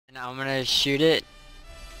And I'm gonna shoot it,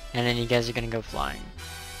 and then you guys are gonna go flying.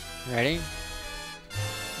 Ready?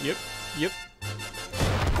 Yep, yep.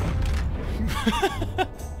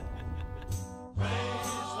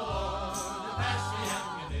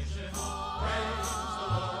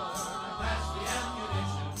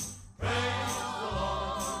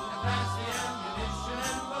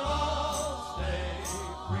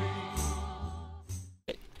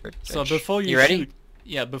 So before you ready? shoot,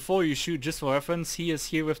 yeah, before you shoot, just for reference, he is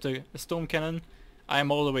here with the storm cannon. I am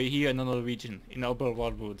all the way here in another region, in Upper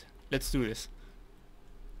Wildwood. Let's do this.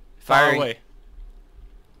 Far Firing. away.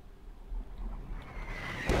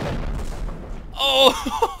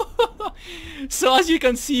 Oh! So as you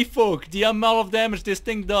can see, folk, the amount of damage this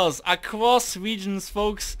thing does across regions,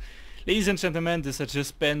 folks. Ladies and gentlemen, this has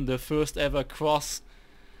just been the first ever cross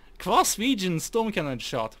region storm cannon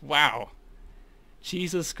shot. Wow.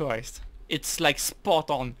 Jesus Christ. It's like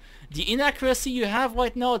spot on. The inaccuracy you have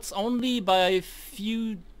right now, it's only by a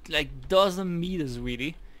few, like, dozen meters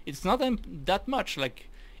really. It's not that much. Like,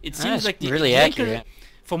 it seems like really accurate.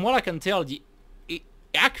 From what I can tell, the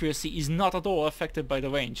accuracy is not at all affected by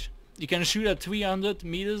the range. You can shoot at 300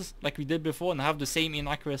 meters like we did before and have the same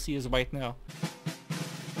inaccuracy as right now.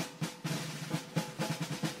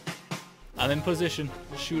 I'm in position.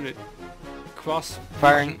 Shoot it. Cross.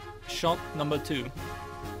 Firing. Shot number 2.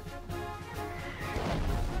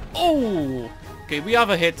 Oh! Okay, we have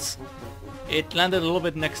a hit. It landed a little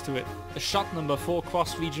bit next to it. A shot number 4,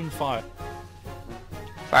 cross region fire.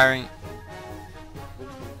 Firing.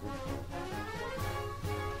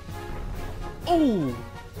 Oh!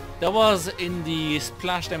 That was in the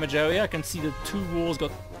splash damage area. I can see the 2 walls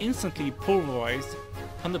got instantly pulverized.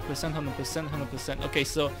 100%, 100%, 100%. Okay,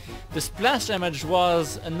 so the splash damage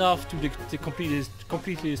was enough to completely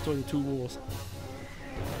destroy the 2 walls.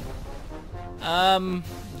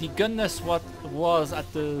 The gun nest what was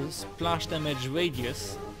at the splash damage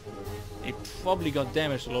radius, it probably got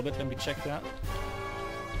damaged a little bit. Let me check that.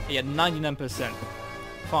 Yeah, 99%.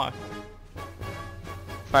 Fire.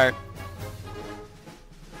 Fire.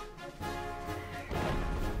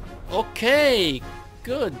 Okay,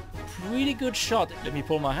 good. Pretty good shot. Let me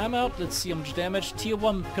pull my hammer out. Let's see how much damage. Tier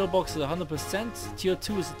 1 pillbox is 100%. Tier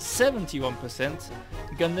 2 is at 71%.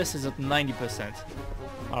 Gun nest is at 90%.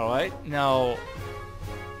 Alright, now...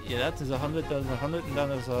 yeah, that is 100, that is 100, and that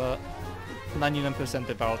is 99%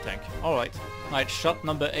 the barrel tank. Alright. Alright, shot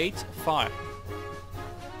number 8. Fire.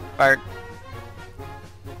 Fired.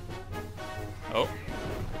 Oh.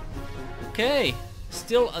 Okay.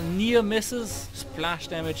 Still a near misses. Splash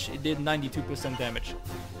damage, it did 92% damage.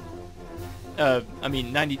 I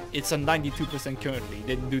mean, it's a 92% currently. It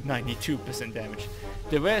didn't do 92% damage.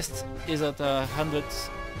 The rest is at 100%,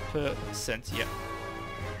 yeah.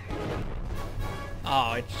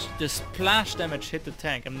 Ah, the splash damage hit the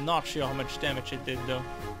tank. I'm not sure how much damage it did though.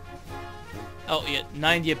 Oh yeah,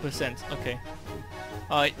 98%, okay.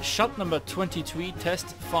 Alright, shot number 23,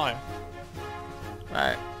 test, fire.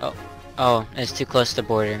 Alright. Oh, it's too close to the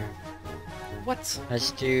border. What?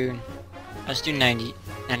 Let's do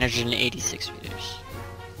 986 meters.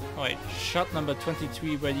 Alright, shot number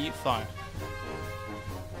 23 ready, fire.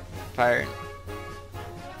 Fired.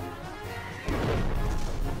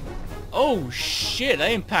 Oh shit, I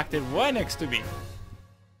impacted right next to me.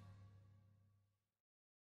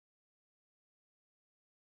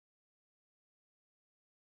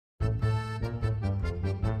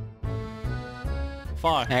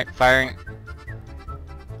 Fire. Alright, firing.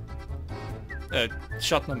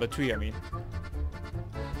 Shot number 3, I mean.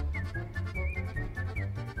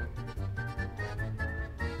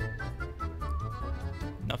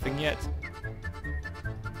 Nothing yet.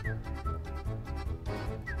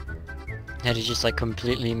 Did it just like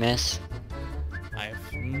completely miss? I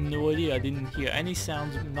have no idea, I didn't hear any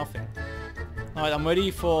sounds, nothing. Alright, I'm ready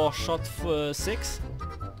for shot 6.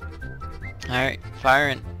 Alright,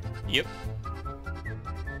 firing. Yep.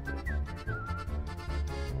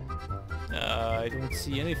 I don't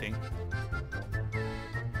see anything.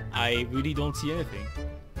 I really don't see anything.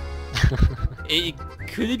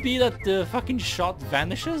 Could it be that the fucking shot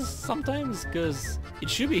vanishes sometimes? Because it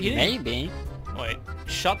should be hitting. Maybe. Wait,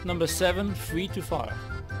 shot number 7, free to fire.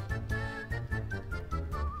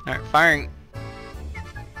 Alright, firing.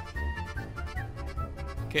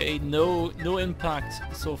 Okay, no impact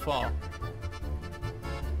so far.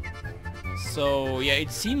 So yeah,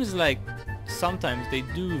 it seems like sometimes they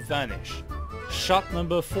do vanish. Shot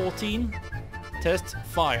number 14, test,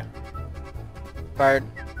 fire. Fired.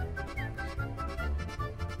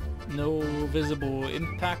 No visible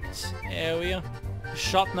impact area.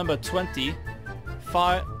 Shot number 20,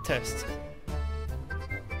 fire, test.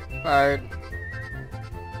 Fired.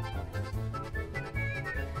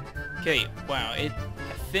 Okay, wow, I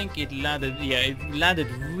think it landed, yeah, it landed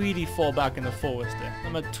really far back in the forest there.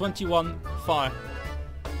 Number 21, fire.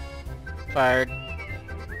 Fired.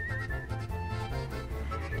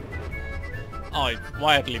 Oh, it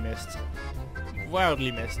wildly missed.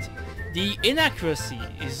 Wildly missed. The inaccuracy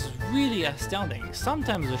is really astounding.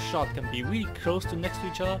 Sometimes a shot can be really close to next to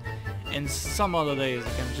each other, and some other days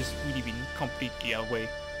it can just really be completely away.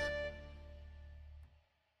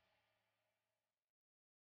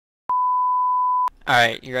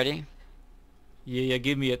 Alright, you ready? Yeah,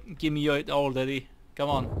 give me it. Give me it all, daddy. Come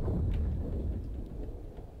on.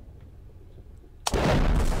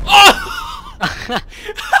 Oh!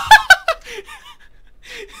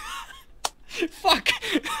 Fuck!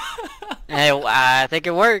 Hey, I think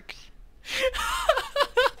it worked.